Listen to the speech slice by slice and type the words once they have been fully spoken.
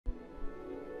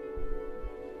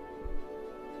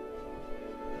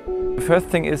The first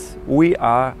thing is we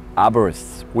are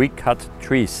arborists. We cut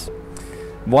trees.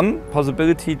 One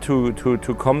possibility to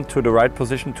come to the right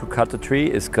position to cut a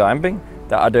tree is climbing.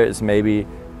 The other is maybe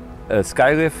a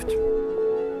sky lift.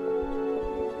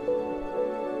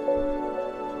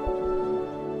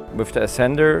 With the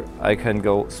ascender, I can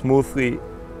go smoothly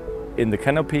in the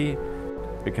canopy.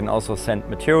 You can also send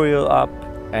material up,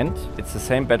 and it's the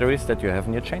same batteries that you have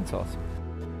in your chainsaws.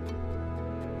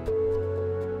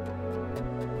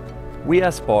 We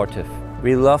are sportive.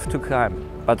 We love to climb,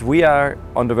 but we are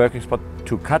on the working spot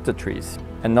to cut the trees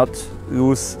and not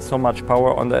lose so much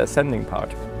power on the ascending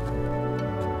part.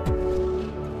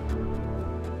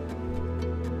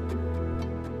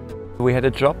 We had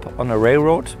a job on a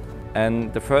railroad,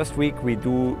 and the first week we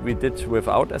did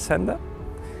without ascender,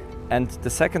 and the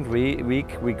second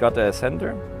week we got an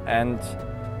ascender, and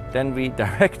then we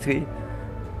directly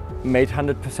made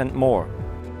 100% more.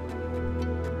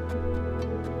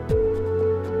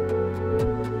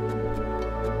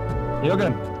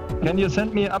 Jürgen, can you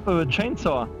send me up a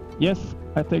chainsaw? Yes,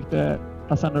 I take the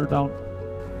ascender down.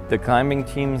 The climbing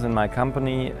teams in my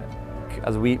company,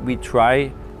 as we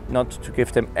try not to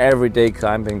give them everyday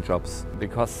climbing jobs,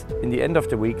 because in the end of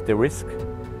the week the risk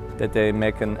that they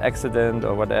make an accident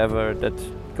or whatever, that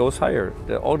goes higher.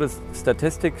 All the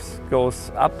statistics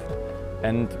goes up,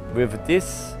 and with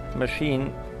this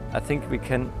machine I think we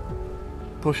can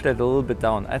push that a little bit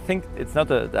down. I think it's not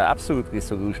the absolute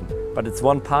solution, but it's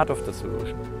one part of the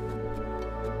solution.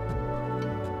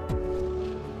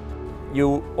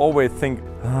 You always think,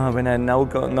 when I now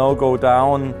go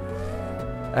down,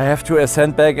 I have to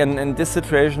ascend back, and in this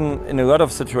situation, in a lot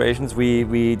of situations,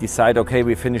 we decide, okay,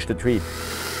 we finish the tree.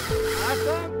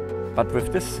 But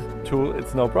with this tool,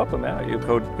 it's no problem. Yeah? You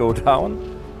go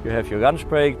down, you have your lunch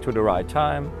break to the right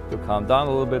time, you calm down a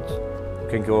little bit, you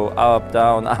can go up,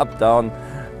 down,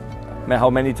 how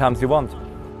many times you want.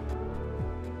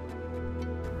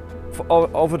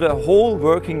 Over the whole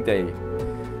working day,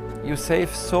 you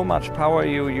save so much power,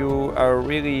 you are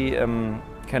really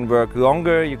can work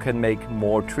longer, you can make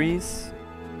more trees.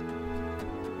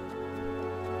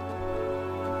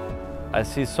 I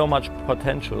see so much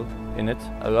potential in it.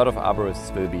 A lot of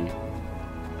arborists will be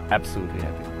absolutely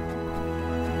happy.